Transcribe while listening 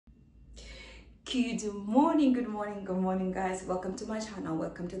Good morning guys. Welcome to my channel.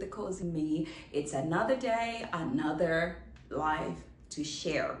 Welcome to the Cozy Me. It's another day, another live to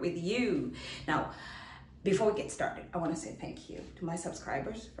share with you. Now, before we get started, I want to say thank you to my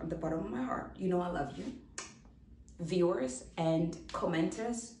subscribers from the bottom of my heart. You know I love you. Viewers and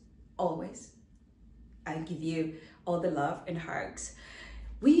commenters, always. I give you all the love and hugs.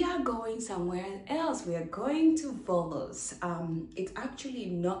 We are going somewhere else. We are going to Volos. It's actually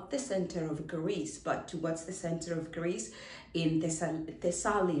not the center of Greece, but towards the center of Greece in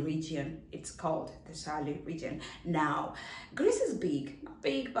Thessaly region. It's called Thessaly region. Now, Greece is big, not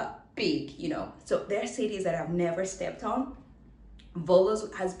big, but big, you know. So there are cities that I've never stepped on.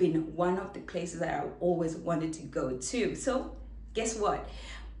 Volos has been one of the places that I always wanted to go to. So guess what?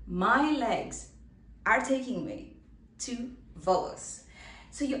 My legs are taking me to Volos.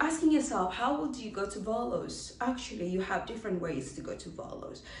 So you're asking yourself, how would you go to Volos? Actually, you have different ways to go to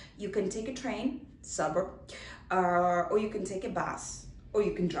Volos. You can take a train, suburb, or you can take a bus, or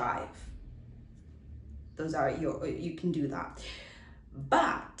you can drive. Those are you can do that.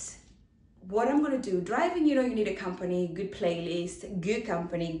 But what I'm gonna do, driving, you know, you need a company, good playlist, good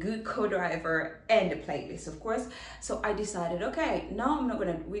company, good co-driver, and a playlist, of course. So I decided, okay, now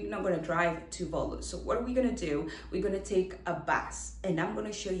we're not gonna drive to Volos. So what are we gonna do? We're gonna take a bus, and I'm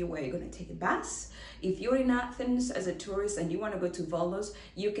gonna show you where you're gonna take a bus. If you're in Athens as a tourist and you wanna go to Volos,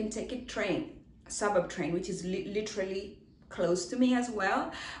 you can take a train, a suburb train, which is literally close to me as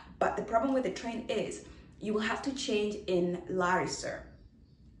well. But the problem with the train is you will have to change in Larissa.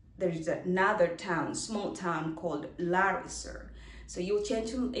 There's another town, small town called Larissa. So you'll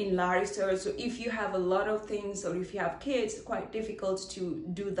change in Larissa. So if you have a lot of things or if you have kids, it's quite difficult to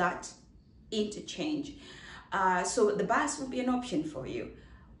do that interchange. So the bus will be an option for you.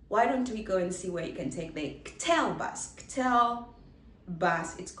 Why don't we go and see where you can take the CTEL bus? CTEL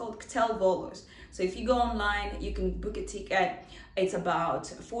bus, it's called CTEL Volos. So if you go online, you can book a ticket. It's about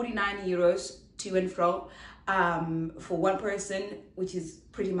 49 euros to and fro. For one person, which is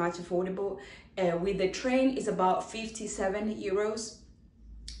pretty much affordable. With the train is about 57 euros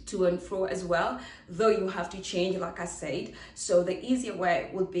to and fro as well, though you have to change, like I said. So the easier way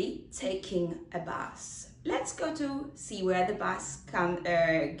would be taking a bus. Let's go to see where the bus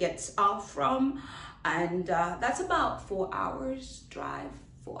gets off from, and that's about 4 hours drive,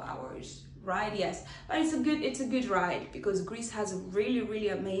 4 hours ride. Yes, but it's a good ride because Greece has a really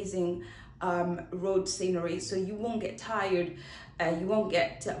amazing road scenery, so you won't get tired, you won't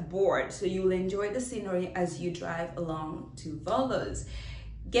get bored, so you'll enjoy the scenery as you drive along to Volos.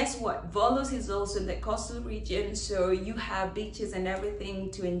 Guess what? Volos is also in the coastal region, so you have beaches and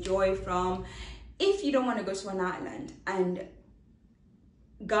everything to enjoy from if you don't want to go to an island. And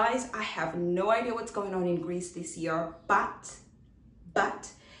guys, I have no idea what's going on in Greece this year, but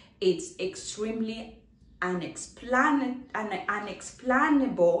it's extremely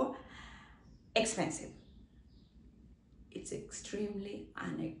unexplainable expensive. It's extremely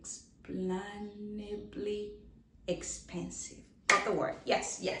unexplainably expensive. Got the word?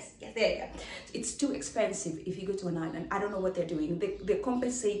 Yes, there you go. It's too expensive if you go to an island. I don't know what they're doing. They're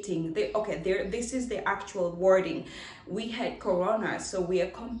compensating. This is the actual wording. We had Corona, so we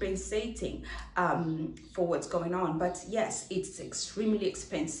are compensating for what's going on. But yes, it's extremely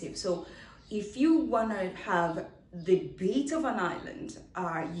expensive. So if you want to have the beat of an island,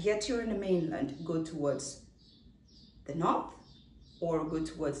 yet you're in the mainland, go towards the north or go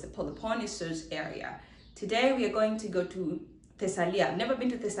towards the Peloponnesus area. Today we are going to go to Thessaly. I've never been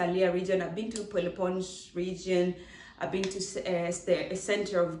to Thessaly region. I've been to Peloponnesus region. I've been to the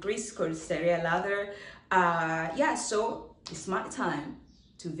center of Greece called Ελλαδα. Yeah, so it's my time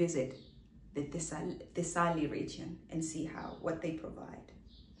to visit the Thessaly region and see what they provide.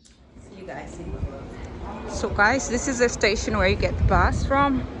 See you guys in Volos. So guys, this is the station where you get the bus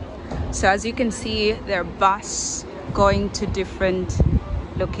from. So as you can see, there are bus going to different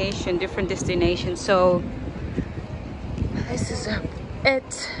location, different destinations. So this is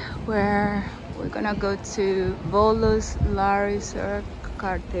it, where we're gonna go to Volos, Larissa,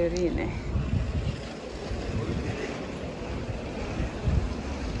 Carterine.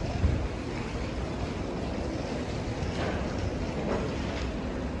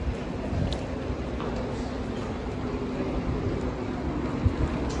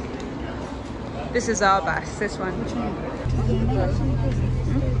 This is our bus, this one.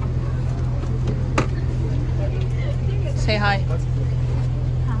 Say hi.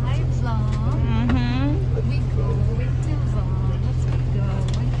 Hi, vlog. We going to Volos.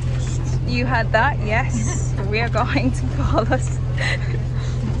 You had that? Yes. We are going to Volos.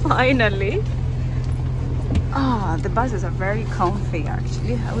 Finally. Ah, the buses are very comfy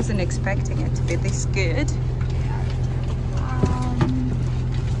actually. I wasn't expecting it to be this good.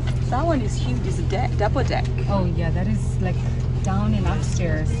 That one is huge. It's a double deck. Oh yeah, that is like down and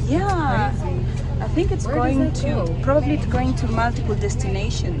upstairs. Yeah. Crazy. I think it's probably it's going to multiple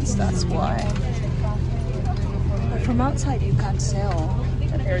destinations. That's why. But from outside you can't tell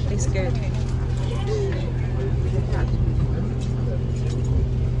that they're this good.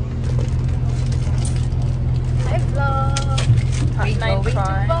 Hi vlog. At night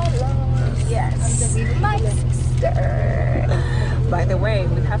time. Yes. With my sister. By the way,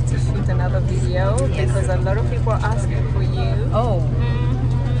 we have to shoot another video because a lot of people are asking for you. Oh.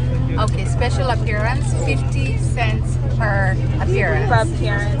 Okay, special appearance, 50 cents per appearance. Per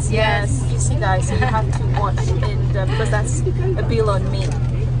appearance, yes. You see guys, you have to watch and because that's a bill on me.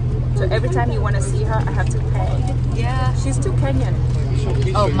 So every time you want to see her, I have to pay. Yeah. She's too Kenyan.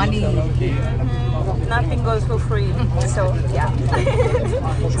 Oh, money. Nothing goes for free. So yeah.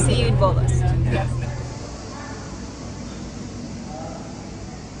 See you in Volos. Yes.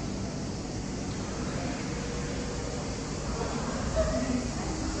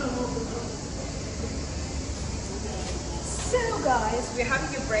 So guys, we're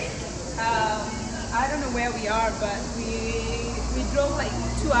having a break. I don't know where we are, but we drove like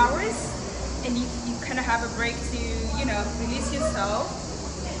 2 hours, and you kind of have a break to, you know, release yourself.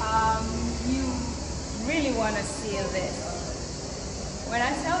 You really want to see this. When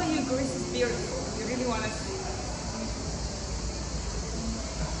I tell you Greece is beautiful, you really want to see it.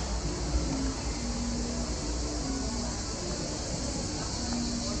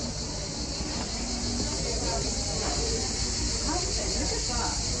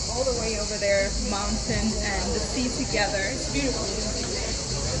 All the way over there, mountains and the sea together. It's beautiful.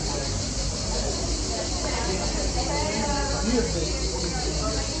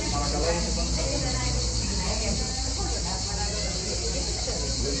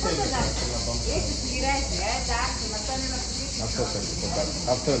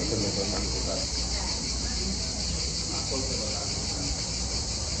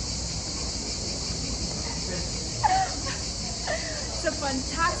 It's a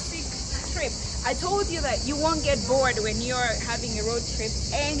fantastic trip. I told you that you won't get bored when you're having a road trip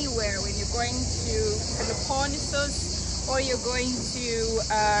anywhere, when you're going to Peloponnesos or you're going to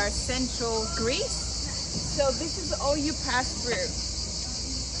central Greece. So this is all you pass through.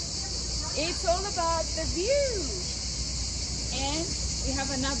 It's all about the view. And we have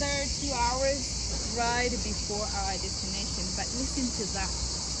another 2 hours ride before our destination. But listen to that,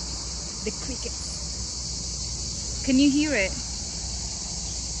 the crickets. Can you hear it?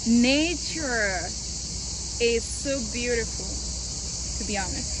 Nature is so beautiful, to be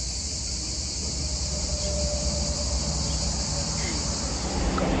honest.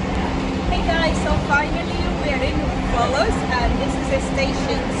 Hey guys, so finally we're in Volos and this is a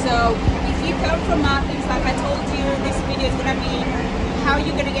station. So if you come from Athens, like I told you, this video is gonna be how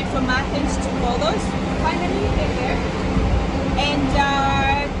you're gonna get from Athens to Volos. Finally we're here, and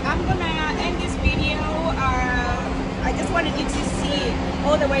I'm gonna end this video. I just wanted you to see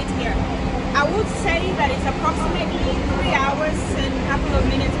all the way to here. I would say that it's approximately 3 hours and a couple of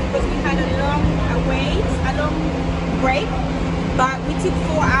minutes because we had a long break, but we took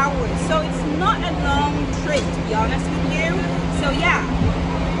 4 hours. So it's not a long trip, to be honest with you. So yeah,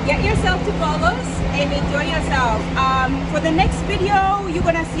 get yourself to Volos and enjoy yourself. For the next video, you're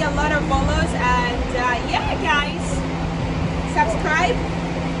gonna see a lot of Volos, and yeah guys, subscribe,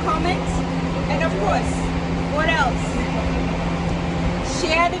 comment, and of course, what else?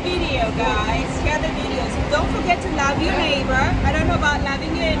 Share the video, guys. Share the videos. Don't forget to love your neighbor. I don't know about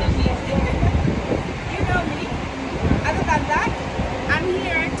loving your enemy. You know me. Other than that, I'm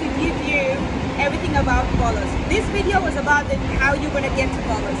here to give you everything about Volos. This video was about how you're going to get to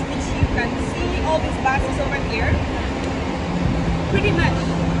Volos, which you can see all these buses over here. Pretty much